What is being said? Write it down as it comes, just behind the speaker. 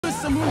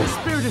Amoris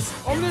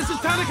Spiritus, Omnis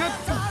Itanica,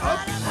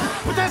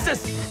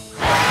 Potestas!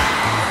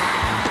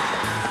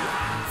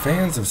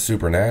 Fans of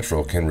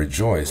Supernatural can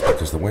rejoice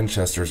because the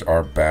Winchesters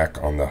are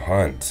back on the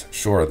hunt.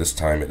 Sure, this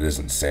time it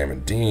isn't Sam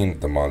and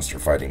Dean, the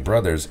monster-fighting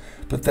brothers,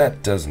 but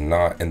that does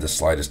not in the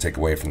slightest take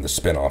away from the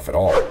spin-off at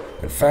all.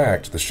 In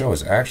fact, the show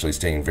is actually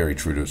staying very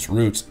true to its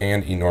roots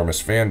and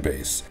enormous fan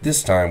base.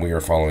 This time we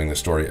are following the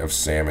story of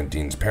Sam and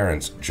Dean's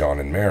parents, John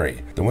and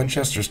Mary. The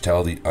Winchesters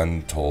tell the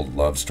untold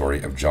love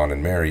story of John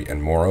and Mary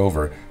and,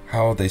 moreover,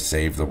 how they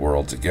saved the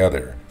world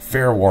together.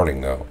 Fair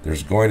warning though,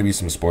 there's going to be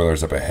some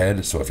spoilers up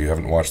ahead, so if you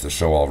haven't watched the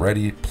show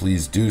already,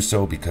 please do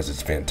so because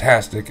it's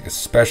fantastic,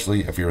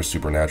 especially if you're a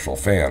Supernatural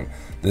fan.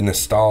 The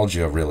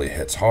nostalgia really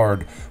hits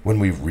hard when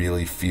we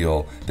really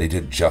feel they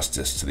did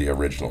justice to the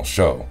original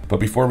show. But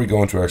before we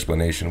go into our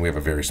explanation, we have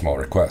a very small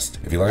request.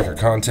 If you like our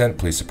content,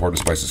 please support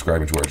us by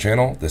subscribing to our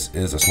channel. This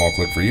is a small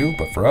click for you,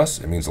 but for us,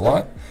 it means a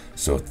lot.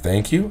 So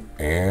thank you,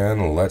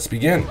 and let's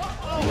begin.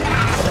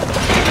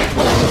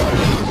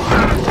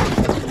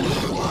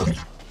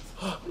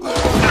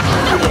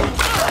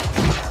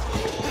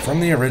 From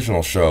the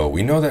original show,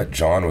 we know that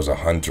John was a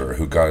hunter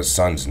who got his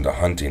sons into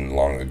hunting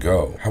long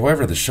ago.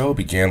 However, the show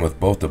began with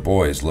both the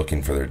boys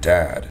looking for their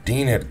dad.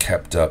 Dean had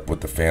kept up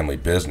with the family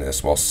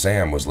business while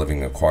Sam was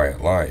living a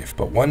quiet life.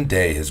 But one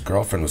day, his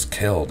girlfriend was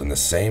killed in the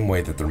same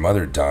way that their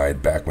mother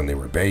died back when they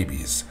were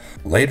babies.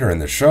 Later in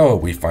the show,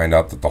 we find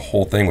out that the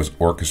whole thing was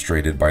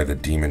orchestrated by the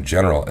demon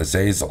general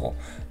Azazel.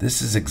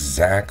 This is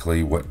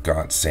exactly what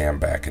got Sam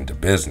back into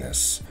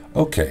business.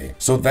 Okay,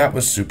 so that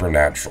was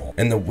Supernatural.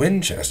 In the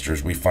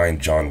Winchesters, we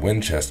find John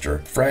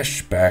Winchester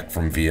fresh back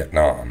from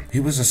Vietnam. He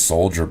was a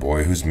soldier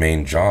boy whose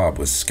main job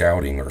was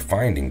scouting or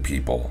finding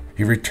people.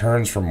 He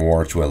returns from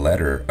war to a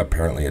letter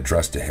apparently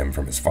addressed to him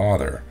from his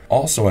father.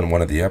 Also in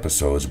one of the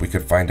episodes, we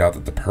could find out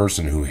that the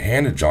person who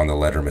handed John the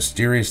letter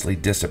mysteriously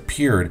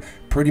disappeared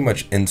pretty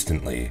much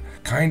instantly.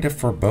 Kind of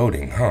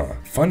foreboding, huh?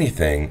 Funny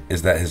thing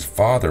is that his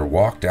father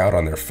walked out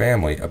on their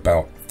family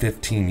about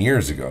 15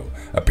 years ago.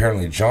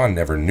 Apparently John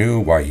never knew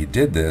why he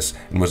did this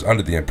and was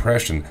under the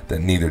impression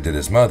that neither did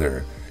his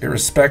mother.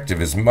 Irrespective,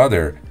 his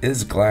mother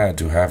is glad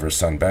to have her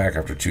son back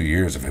after 2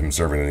 years of him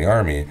serving in the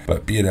army,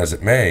 but be it as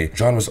it may,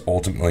 John was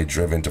ultimately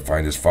driven to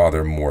find his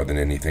father more than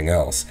anything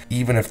else,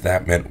 even if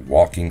that meant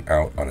walking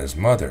out on his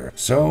mother.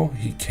 So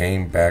he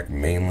came back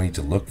mainly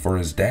to look for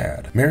his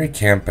dad. Mary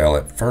Campbell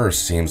at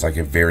first seems like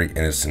a very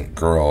innocent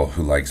girl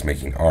who likes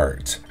making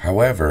art.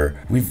 However,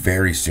 we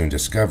very soon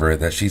discover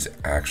that she's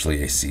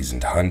actually a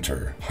seasoned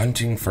hunter.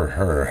 Hunting for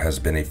her has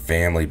been a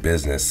family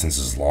business since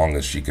as long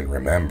as she can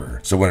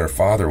remember. So when her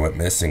father went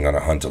missing on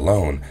a hunt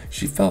alone,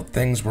 she felt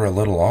things were a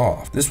little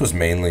off. This was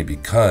mainly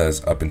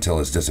because, up until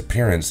his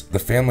disappearance, the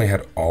family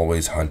had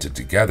always hunted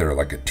together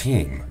like a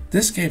team.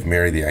 This gave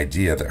Mary the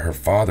idea that her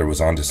father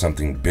was onto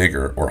something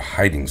bigger or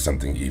hiding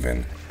something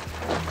even.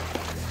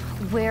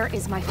 Where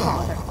is my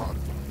father?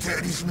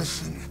 Daddy's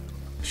missing.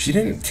 She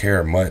didn't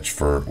care much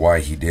for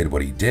why he did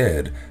what he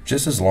did,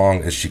 just as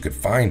long as she could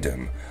find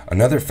him.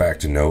 Another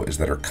fact to note is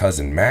that her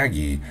cousin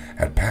Maggie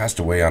had passed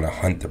away on a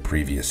hunt the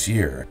previous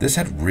year. This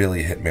had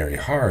really hit Mary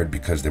hard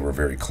because they were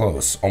very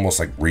close, almost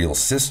like real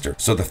sisters.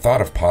 So the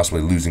thought of possibly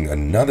losing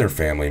another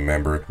family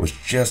member was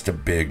just a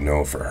big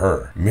no for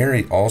her.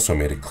 Mary also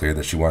made it clear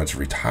that she wanted to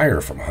retire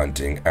from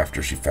hunting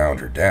after she found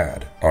her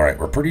dad. Alright,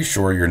 we're pretty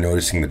sure you're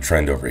noticing the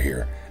trend over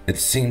here. It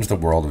seems the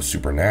world of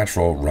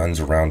Supernatural runs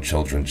around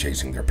children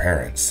chasing their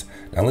parents.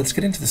 Now let's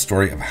get into the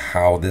story of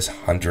how this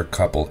hunter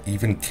couple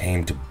even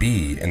came to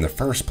be in the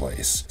first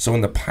place. So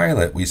in the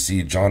pilot, we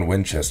see John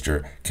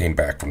Winchester came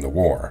back from the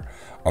war.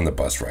 On the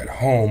bus ride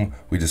home,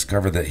 we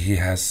discover that he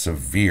has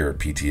severe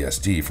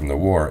PTSD from the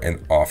war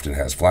and often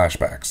has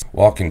flashbacks.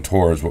 Walking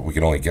towards what we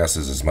can only guess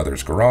is his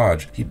mother's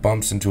garage, he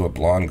bumps into a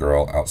blonde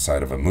girl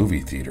outside of a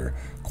movie theater.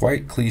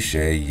 Quite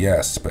cliche,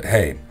 yes, but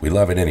hey, we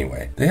love it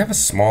anyway. They have a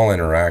small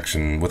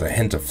interaction with a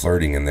hint of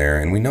flirting in there,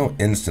 and we know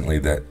instantly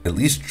that at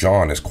least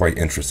John is quite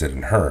interested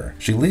in her.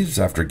 She leaves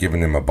after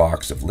giving him a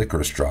box of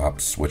licorice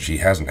drops, which he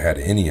hasn't had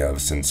any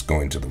of since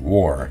going to the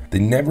war. They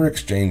never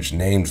exchange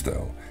names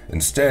though.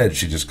 Instead,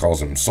 she just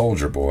calls him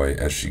Soldier Boy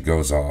as she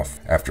goes off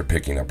after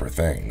picking up her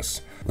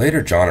things.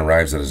 Later, John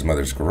arrives at his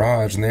mother's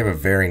garage and they have a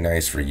very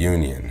nice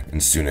reunion.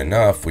 And soon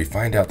enough, we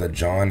find out that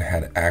John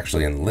had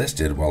actually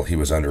enlisted while he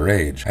was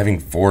underage, having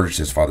forged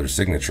his father's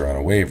signature on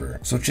a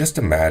waiver. So just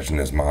imagine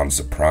his mom's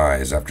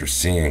surprise after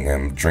seeing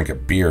him drink a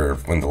beer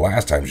when the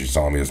last time she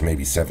saw him he was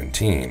maybe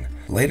 17.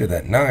 Later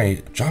that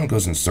night, John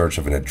goes in search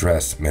of an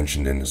address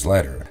mentioned in his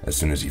letter. As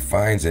soon as he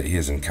finds it, he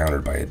is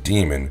encountered by a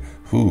demon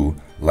who,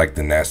 like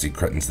the nasty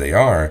cretins they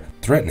are,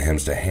 threaten him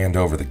to hand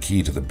over the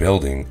key to the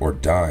building or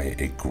die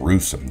a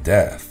gruesome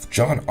death.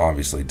 John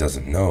obviously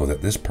doesn't know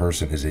that this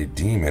person is a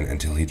demon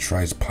until he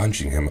tries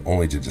punching him,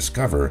 only to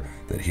discover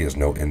that he has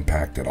no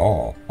impact at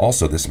all.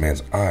 Also, this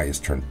man's eyes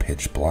turn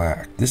pitch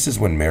black. This is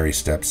when Mary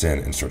steps in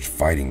and starts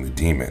fighting the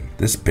demon.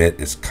 This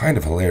bit is kind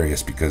of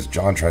hilarious because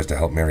John tries to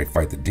help Mary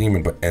fight the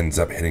demon but ends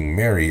up hitting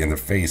Mary in the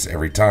face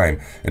every time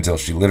until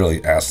she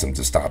literally asks him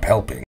to stop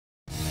helping.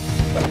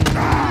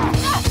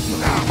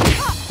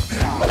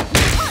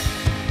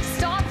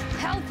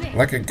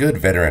 Like a good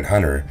veteran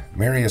hunter,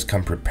 Mary has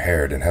come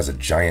prepared and has a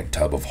giant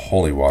tub of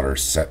holy water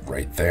set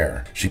right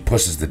there. She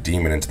pushes the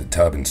demon into the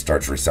tub and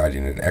starts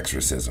reciting an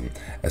exorcism.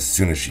 As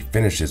soon as she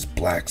finishes,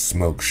 black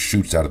smoke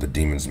shoots out of the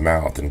demon's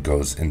mouth and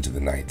goes into the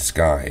night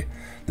sky.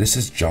 This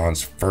is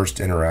John's first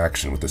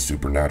interaction with the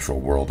supernatural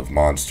world of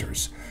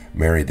monsters.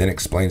 Mary then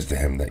explains to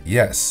him that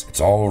yes,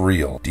 it's all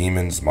real.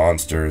 Demons,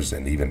 monsters,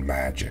 and even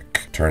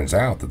magic. Turns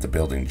out that the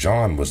building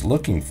John was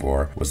looking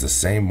for was the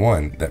same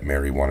one that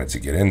Mary wanted to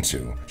get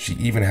into. She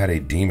even had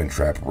a demon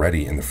trap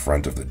ready in the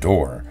front of the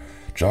door.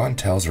 John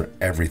tells her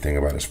everything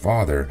about his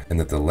father and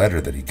that the letter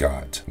that he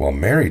got, while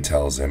Mary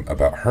tells him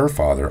about her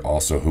father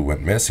also who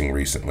went missing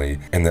recently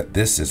and that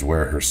this is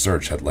where her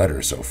search had led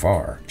her so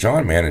far.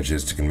 John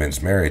manages to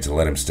convince Mary to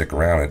let him stick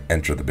around and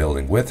enter the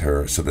building with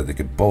her so that they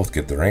could both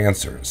get their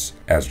answers.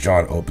 As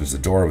John opens the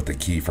door with the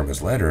key from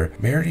his letter,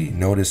 Mary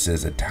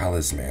notices a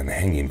talisman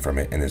hanging from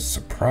it and is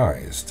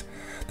surprised.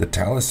 The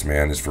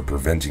talisman is for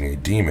preventing a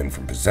demon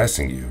from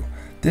possessing you.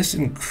 This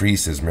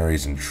increases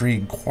Mary's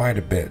intrigue quite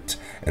a bit,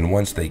 and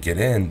once they get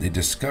in, they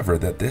discover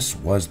that this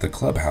was the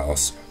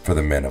clubhouse for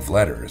the Men of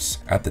Letters.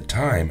 At the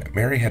time,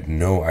 Mary had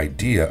no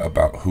idea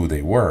about who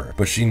they were,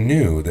 but she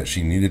knew that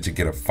she needed to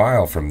get a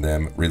file from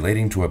them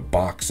relating to a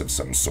box of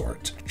some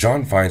sort.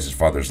 John finds his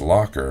father's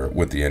locker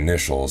with the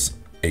initials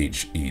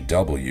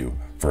HEW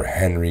for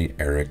Henry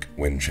Eric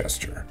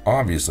Winchester.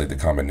 Obviously, the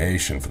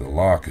combination for the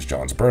lock is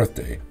John's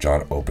birthday.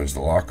 John opens the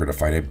locker to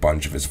find a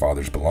bunch of his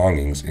father's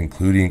belongings,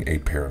 including a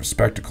pair of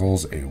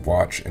spectacles, a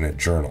watch, and a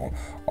journal,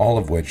 all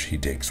of which he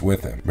takes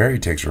with him. Mary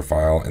takes her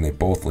file and they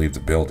both leave the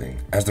building.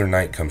 As their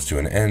night comes to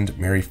an end,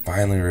 Mary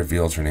finally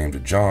reveals her name to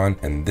John,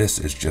 and this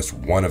is just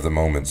one of the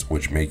moments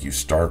which make you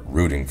start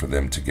rooting for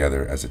them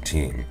together as a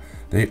team.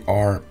 They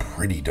are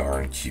pretty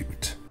darn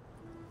cute.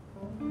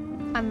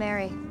 I'm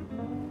Mary.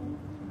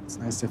 It's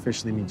nice to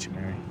officially meet you,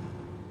 Mary.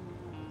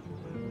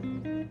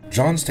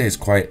 John stays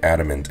quite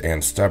adamant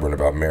and stubborn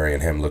about Mary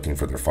and him looking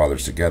for their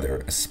fathers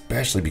together,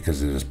 especially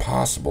because it is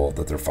possible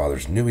that their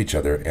fathers knew each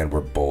other and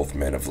were both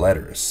men of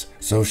letters.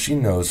 So she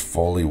knows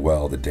fully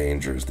well the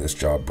dangers this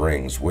job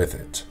brings with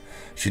it.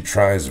 She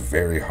tries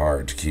very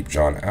hard to keep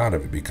John out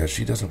of it because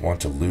she doesn't want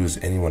to lose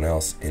anyone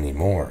else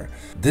anymore.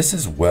 This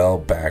is well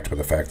backed by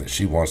the fact that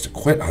she wants to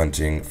quit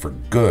hunting for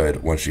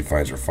good once she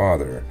finds her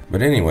father.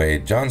 But anyway,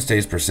 John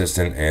stays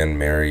persistent and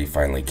Mary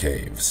finally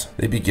caves.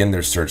 They begin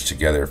their search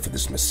together for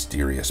this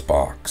mysterious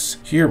box.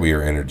 Here we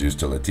are introduced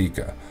to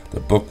Latika, the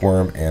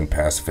bookworm and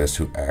pacifist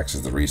who acts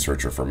as the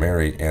researcher for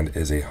Mary and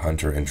is a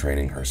hunter in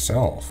training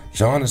herself.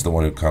 John is the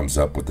one who comes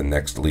up with the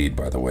next lead,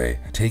 by the way,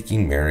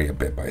 taking Mary a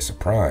bit by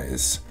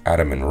surprise.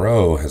 Ada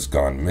Monroe has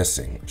gone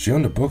missing. She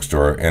owned a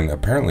bookstore and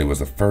apparently was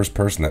the first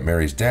person that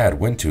Mary's dad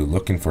went to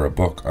looking for a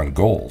book on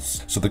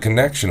goals. So the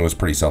connection was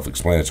pretty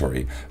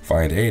self-explanatory.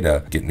 Find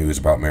Ada, get news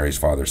about Mary's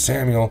father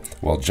Samuel,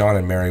 while John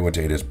and Mary went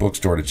to Ada's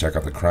bookstore to check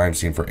out the crime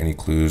scene for any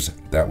clues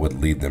that would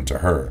lead them to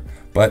her.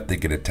 But they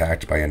get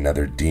attacked by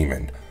another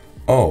demon.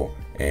 Oh,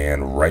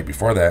 and right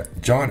before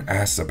that, John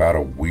asks about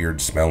a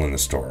weird smell in the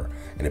store.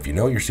 And if you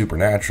know you're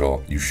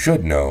supernatural, you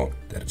should know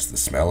that it's the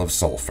smell of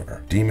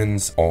sulfur.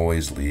 Demons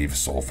always leave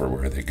sulfur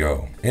where they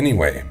go.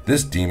 Anyway,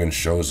 this demon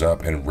shows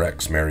up and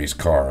wrecks Mary's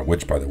car,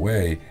 which, by the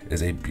way,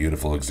 is a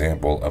beautiful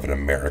example of an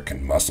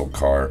American muscle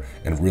car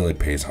and really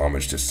pays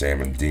homage to Sam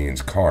and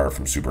Dean's car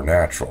from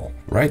Supernatural.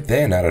 Right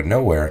then, out of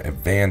nowhere, a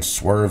van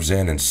swerves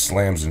in and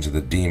slams into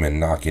the demon,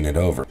 knocking it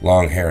over.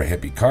 Long-hair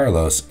hippie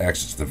Carlos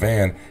exits the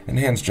van and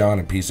hands John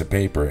a piece of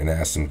paper and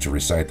asks him to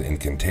recite the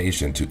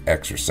incantation to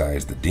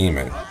exorcise the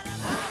demon.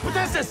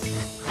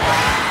 Protestus!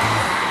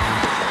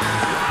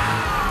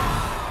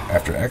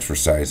 After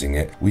exorcising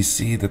it, we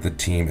see that the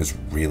team is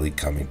really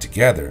coming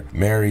together.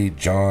 Mary,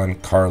 John,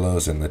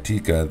 Carlos, and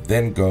Latika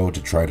then go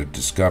to try to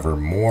discover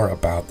more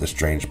about the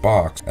strange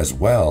box, as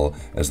well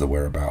as the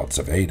whereabouts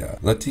of Ada.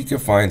 Latika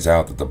finds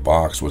out that the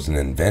box was an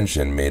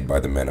invention made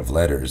by the Men of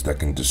Letters that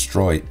can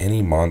destroy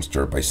any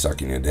monster by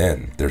sucking it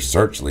in. Their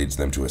search leads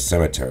them to a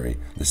cemetery,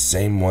 the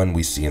same one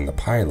we see in the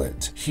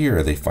pilot.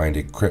 Here they find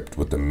a crypt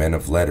with the Men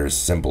of Letters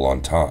symbol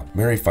on top.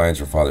 Mary finds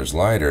her father's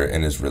lighter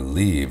and is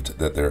relieved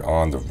that they're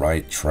on the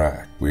right track.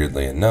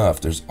 Weirdly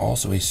enough, there's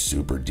also a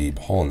super deep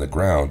hole in the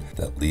ground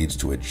that leads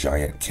to a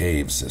giant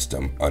cave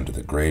system under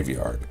the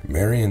graveyard.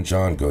 Mary and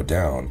John go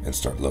down and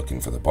start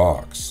looking for the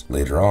box.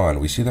 Later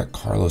on, we see that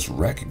Carlos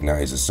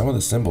recognizes some of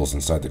the symbols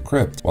inside the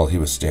crypt while he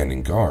was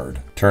standing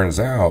guard. Turns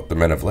out, the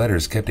Men of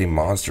Letters kept a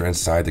monster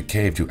inside the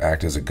cave to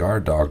act as a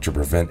guard dog to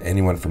prevent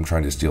anyone from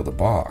trying to steal the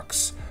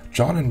box.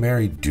 John and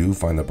Mary do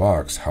find the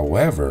box,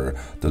 however,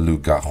 the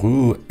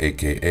loup-garou,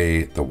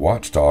 aka the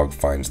watchdog,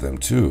 finds them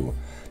too.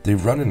 They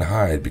run and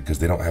hide because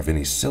they don't have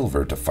any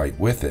silver to fight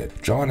with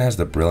it. John has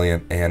the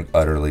brilliant and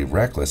utterly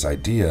reckless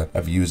idea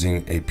of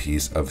using a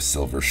piece of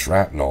silver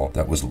shrapnel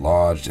that was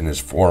lodged in his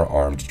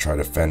forearm to try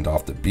to fend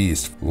off the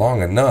beast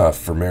long enough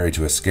for Mary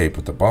to escape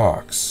with the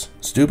box.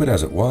 Stupid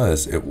as it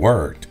was, it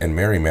worked, and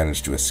Mary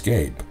managed to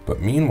escape.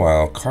 But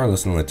meanwhile,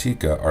 Carlos and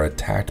Latika are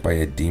attacked by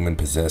a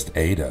demon-possessed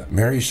Ada.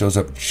 Mary shows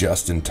up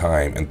just in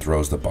time and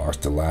throws the box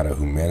to Lada,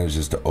 who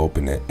manages to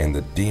open it, and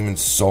the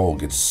demon's soul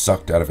gets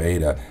sucked out of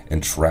Ada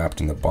and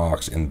trapped in the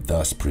box and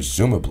thus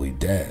presumably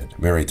dead.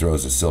 Mary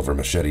throws a silver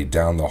machete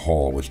down the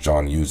hole, which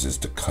John uses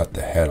to cut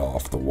the head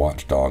off the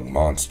watchdog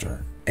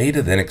monster.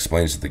 Ada then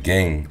explains to the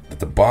gang that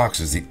the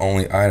box is the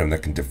only item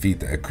that can defeat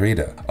the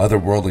Akrita,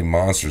 otherworldly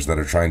monsters that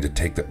are trying to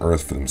take the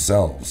earth for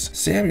themselves.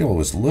 Samuel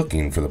was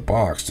looking for the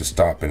box to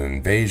stop an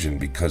invasion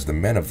because the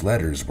men of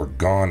letters were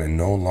gone and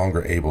no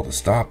longer able to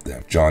stop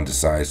them. John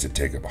decides to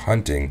take up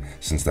hunting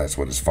since that's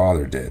what his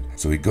father did,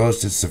 so he goes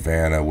to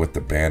Savannah with the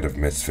band of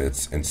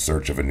misfits in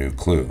search of a new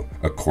clue.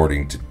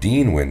 According to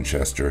Dean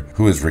Winchester,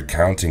 who is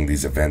recounting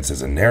these events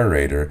as a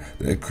narrator,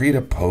 the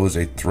Akrita pose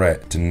a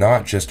threat to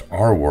not just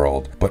our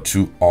world, but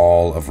to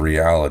all of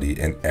reality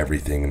and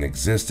everything in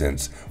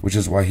existence, which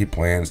is why he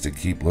plans to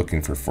keep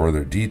looking for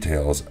further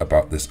details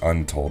about this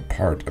untold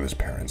part of his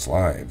parents'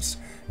 lives.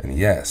 And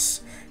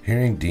yes,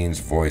 hearing Dean's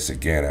voice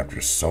again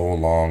after so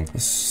long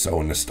was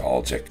so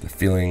nostalgic, the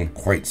feeling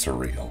quite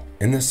surreal.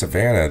 In the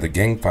savannah, the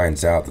gang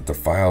finds out that the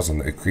files on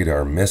the Akrita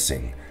are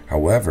missing.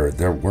 However,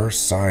 there were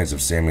signs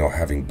of Samuel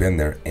having been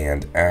there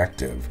and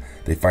active.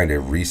 They find a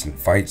recent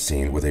fight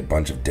scene with a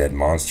bunch of dead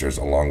monsters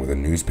along with a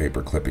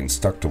newspaper clipping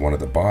stuck to one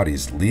of the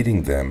bodies,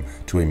 leading them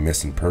to a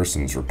missing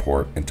persons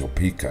report in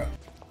Topeka.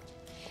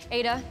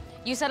 Ada,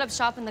 you set up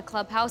shop in the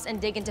clubhouse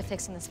and dig into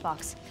fixing this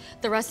box.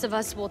 The rest of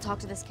us will talk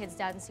to this kid's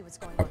dad and see what's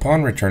going on.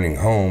 Upon returning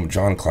home,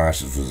 John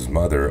clashes with his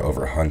mother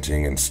over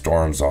hunting and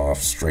storms off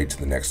straight to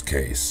the next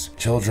case.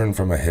 Children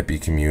from a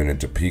hippie commune in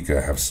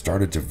Topeka have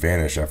started to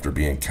vanish after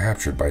being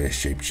captured by a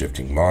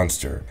shape-shifting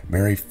monster.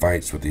 Mary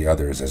fights with the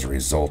others as a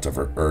result of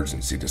her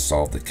urgency to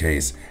solve the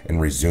case and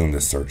resume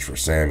the search for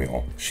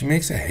Samuel. She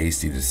makes a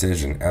hasty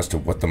decision as to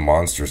what the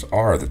monsters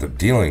are that they're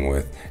dealing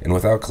with, and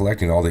without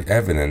collecting all the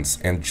evidence,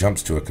 and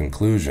jumps to a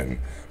conclusion.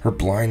 Her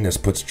blindness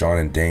puts John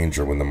in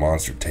danger when the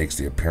monster takes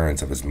the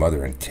appearance of his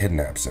mother and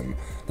kidnaps him.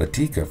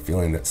 Latika,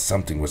 feeling that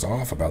something was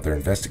off about their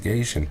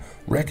investigation,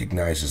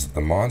 recognizes that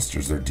the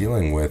monsters they're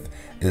dealing with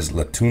is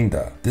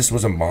Latunda. This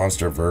was a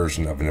monster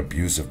version of an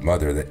abusive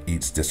mother that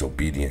eats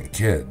disobedient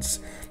kids.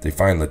 They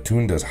find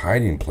Latunda's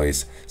hiding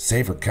place,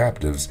 save her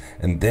captives,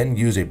 and then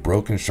use a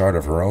broken shard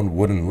of her own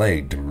wooden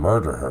leg to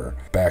murder her.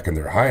 Back in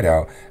their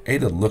hideout,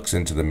 Ada looks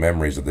into the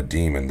memories of the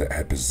demon that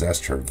had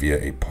possessed her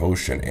via a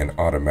potion and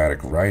automatic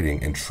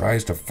writing and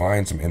tries to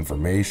find some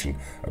information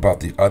about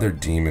the other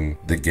demon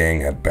the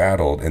gang had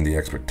battled in the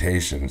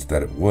expectations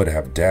that it would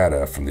have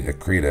data from the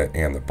Akrita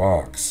and the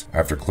box.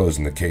 After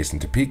closing the case in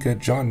Topeka,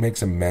 John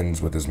makes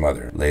amends with his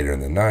mother. Later in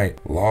the night,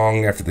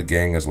 long after the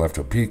gang has left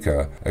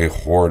Topeka, a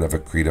horde of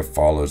Akrita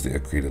follows the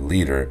Akrita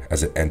leader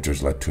as it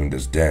enters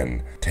Latunda's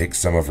den, takes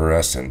some of her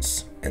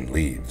essence, and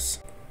leaves.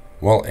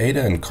 While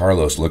Ada and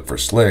Carlos look for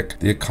Slick,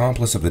 the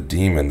accomplice of the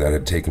demon that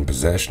had taken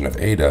possession of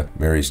Ada,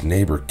 Mary's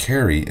neighbor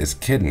Carrie, is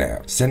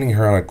kidnapped, sending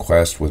her on a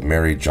quest with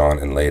Mary, John,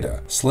 and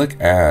Leda.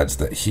 Slick adds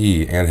that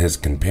he and his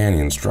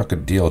companion struck a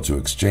deal to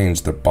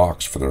exchange the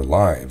box for their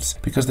lives,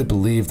 because they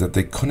believed that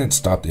they couldn't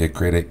stop the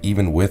Akrita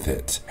even with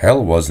it.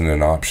 Hell wasn't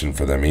an option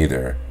for them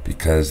either,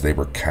 because they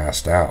were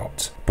cast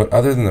out. But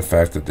other than the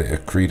fact that the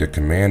Akrita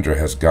commander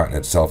has gotten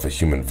itself a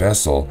human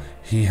vessel,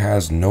 he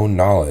has no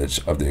knowledge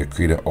of the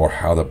Akrita or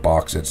how the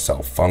box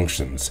itself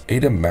functions.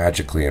 Ada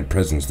magically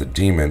imprisons the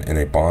demon in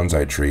a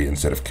bonsai tree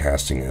instead of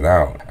casting it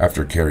out.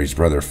 After Carrie's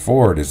brother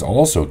Ford is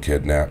also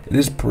kidnapped, it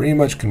is pretty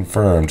much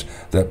confirmed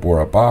that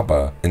Bora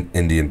Baba, an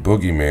Indian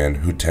boogeyman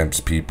who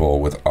tempts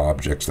people with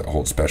objects that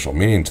hold special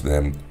meaning to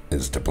them,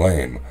 is to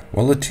blame.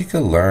 While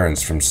Latika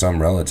learns from some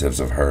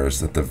relatives of hers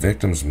that the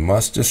victims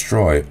must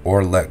destroy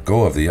or let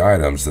go of the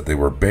items that they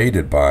were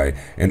baited by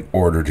in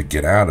order to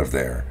get out of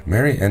there,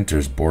 Mary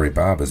enters Bori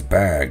Baba's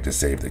bag to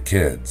save the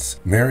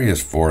kids. Mary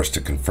is forced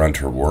to confront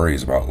her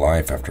worries about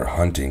life after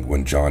hunting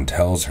when John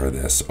tells her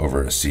this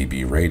over a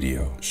CB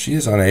radio. She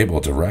is unable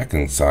to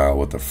reconcile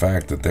with the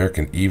fact that there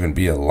can even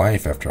be a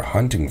life after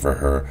hunting for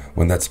her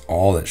when that's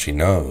all that she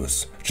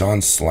knows.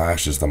 John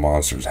slashes the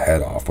monster's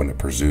head off when it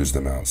pursues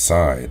them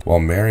outside. While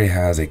Mary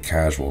has a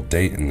casual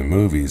date in the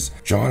movies,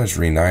 John is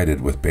reunited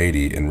with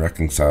Beatty and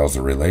reconciles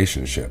the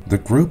relationship. The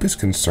group is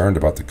concerned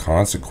about the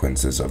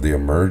consequences of the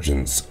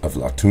emergence of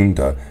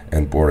Latunda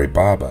and Bori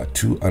Baba,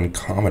 two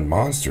uncommon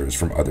monsters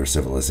from other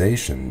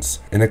civilizations.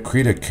 An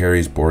Akrita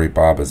carries Bori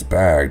Baba's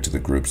bag to the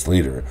group's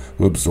leader,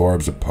 who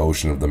absorbs a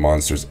potion of the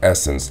monster's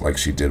essence like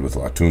she did with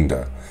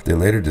Latunda. They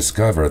later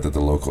discover that the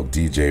local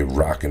DJ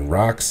Rockin'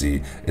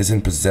 Roxy is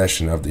in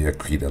possession of the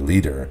Akrita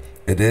leader.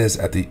 It is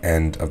at the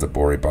end of the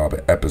Bori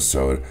Baba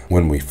episode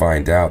when we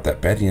find out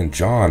that Betty and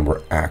John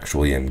were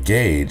actually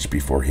engaged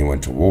before he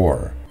went to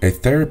war. A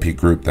therapy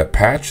group that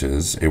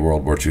Patches, a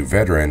World War II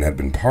veteran, had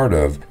been part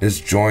of, is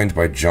joined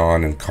by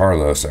John and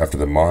Carlos after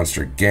the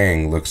monster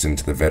gang looks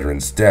into the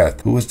veteran's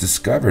death, who was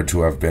discovered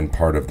to have been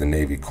part of the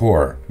Navy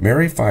Corps.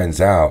 Mary finds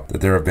out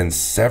that there have been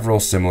several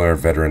similar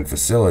veteran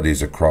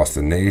facilities across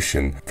the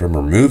nation from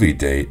her movie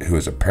date, who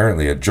is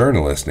apparently a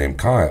journalist named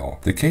Kyle.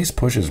 The case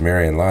pushes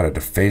Mary and Lada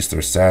to face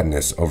their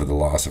sadness over the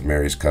loss of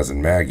Mary's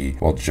cousin Maggie,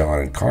 while John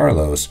and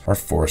Carlos are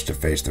forced to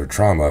face their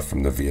trauma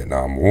from the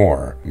Vietnam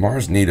War.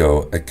 Mars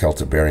Nito, a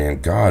Celtiberian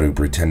god who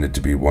pretended to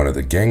be one of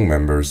the gang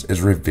members,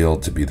 is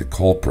revealed to be the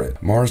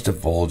culprit. Mars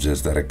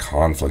divulges that a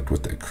conflict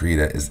with the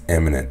Akrita is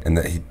imminent and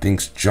that he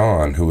thinks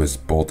John, who is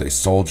both a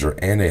soldier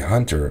and a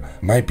hunter,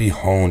 might be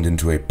honed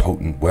into a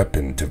potent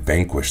weapon to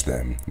vanquish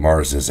them.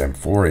 Mars's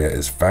amphoria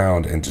is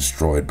found and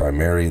destroyed by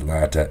Mary,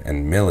 Lata,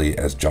 and Millie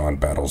as John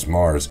battles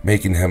Mars,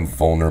 making him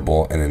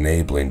vulnerable and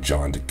enabling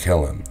John to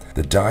kill him.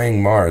 The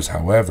dying Mars,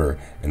 however,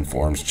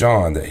 informs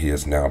John that he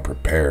is now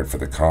prepared for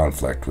the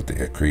conflict with the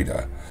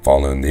Akrita.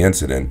 Following the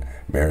incident,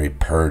 Mary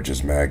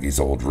purges Maggie's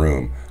old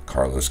room,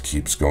 Carlos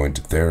keeps going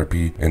to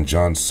therapy, and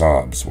John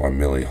sobs while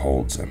Millie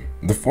holds him.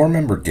 The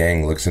four-member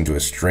gang looks into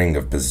a string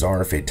of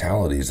bizarre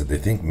fatalities that they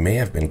think may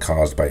have been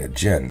caused by a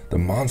djinn. The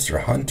monster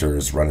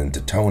hunters run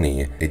into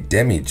Tony, a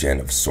demi-djinn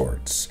of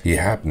sorts. He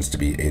happens to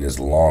be Ada's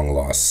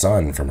long-lost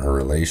son from her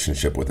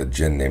relationship with a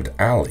djinn named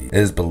Ali. It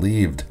is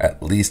believed,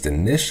 at least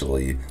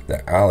initially,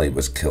 that Ali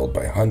was killed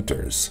by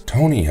hunters.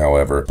 Tony,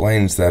 however,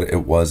 explains that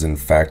it was in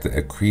fact the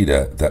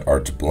Akrita that are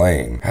to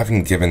blame,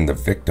 having given the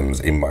victims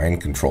a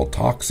mind-control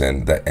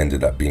toxin that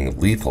ended up being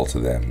lethal to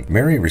them.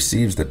 Mary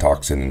receives the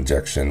toxin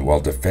injection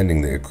while defending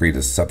the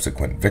Akrita's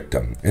subsequent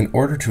victim. In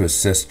order to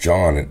assist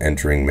John in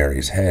entering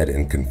Mary's head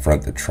and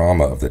confront the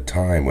trauma of the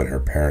time when her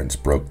parents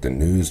broke the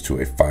news to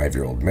a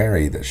 5-year-old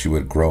Mary that she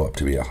would grow up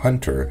to be a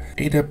hunter,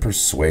 Ada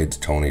persuades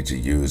Tony to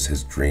use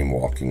his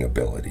dream-walking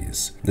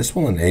abilities. This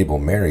will enable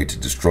Mary to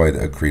destroy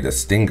the Akrita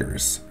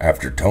stingers.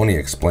 After Tony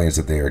explains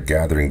that they are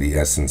gathering the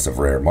essence of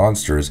rare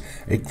monsters,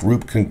 a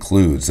group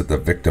concludes that the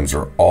victims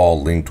are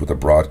all linked with a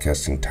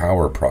broadcasting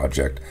tower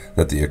project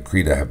that the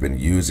Akrita have been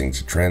using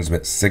to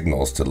transmit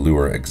signals to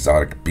lure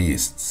exotic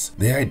beasts.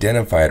 They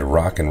identified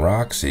Rock and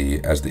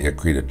Roxy as the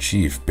Akrita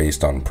chief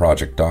based on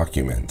project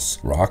documents.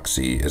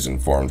 Roxy is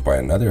informed by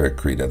another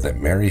Akrita that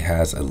Mary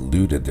has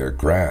eluded their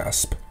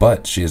grasp,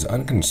 but she is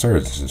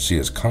unconcerned since she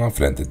is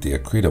confident that the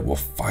Akrita will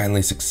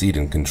finally succeed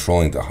in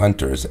controlling the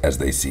hunters as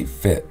they see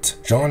fit.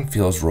 John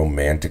feels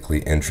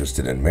romantically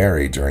interested in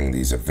Mary during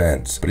these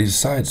events, but he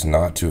decides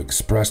not to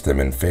express them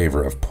in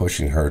favor of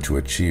pushing her to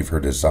achieve her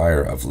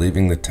desire of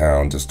leaving the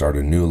town to start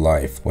a new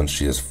life once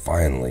she is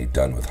finally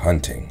done with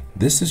hunting.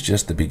 This is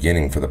just the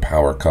beginning for the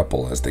power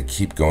couple as they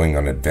keep going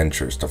on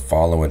adventures to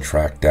follow and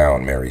track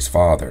down Mary's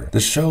father. The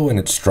show and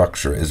its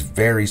structure is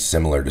very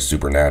similar to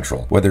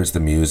Supernatural, whether it's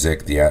the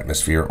music, the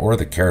atmosphere, or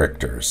the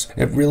characters.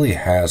 It really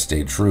has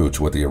stayed true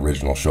to what the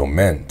original show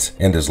meant,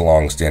 and as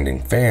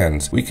long-standing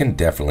fans, we can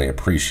definitely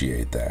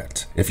appreciate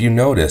that. If you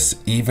notice,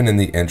 even in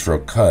the intro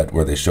cut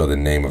where they show the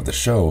name of the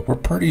show, we're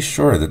pretty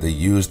sure that they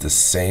used the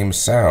same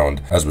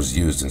sound as was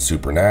used in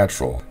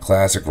Supernatural.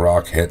 Classic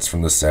rock hits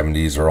from the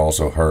 70s are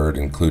also heard,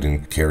 including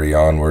Carry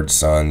Onward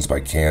Sons by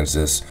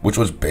Kansas, which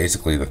was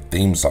basically the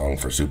theme song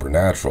for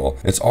Supernatural.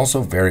 It's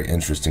also very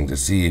interesting to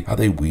see how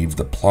they weave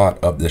the plot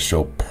of this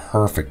show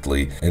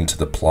perfectly into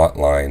the plot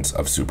lines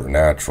of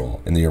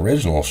Supernatural. In the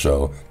original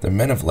show, the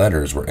Men of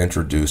Letters were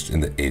introduced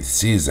in the 8th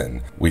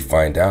season. We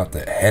find out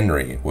that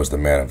Henry was the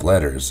Man of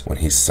Letters when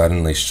he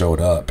suddenly showed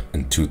up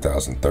in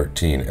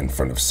 2013 in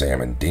front of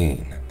Sam and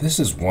Dean. This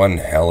is one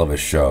hell of a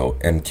show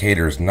and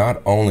caters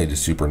not only to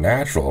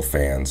Supernatural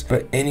fans,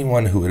 but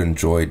anyone who would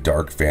enjoy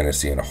dark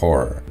fantasy and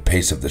horror. The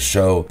pace of the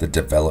show, the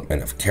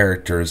development of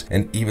characters,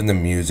 and even the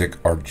music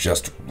are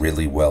just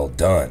really well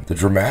done. The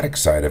dramatic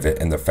side of it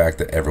and the fact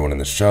that everyone in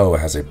the show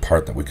has a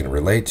part that we can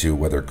relate to,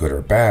 whether good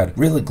or bad,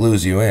 really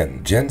glues you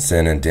in.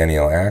 Jensen and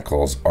Danielle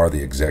Ackles are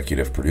the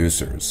executive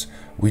producers.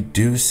 We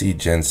do see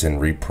Jensen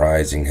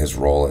reprising his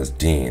role as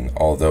Dean,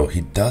 although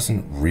he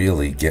doesn't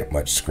really get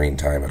much screen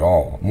time at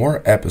all.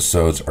 More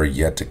episodes are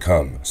yet to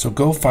come, so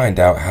go find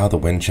out how the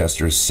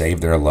Winchesters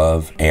save their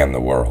love and the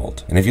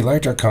world. And if you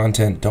liked our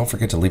content, don't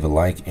forget to leave a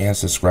like and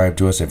subscribe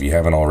to us if you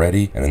haven't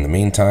already. And in the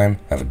meantime,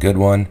 have a good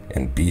one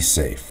and be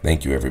safe.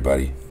 Thank you,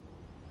 everybody.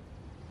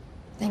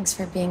 Thanks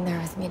for being there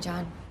with me,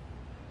 John.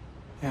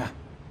 Yeah.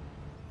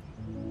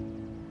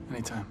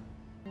 Anytime.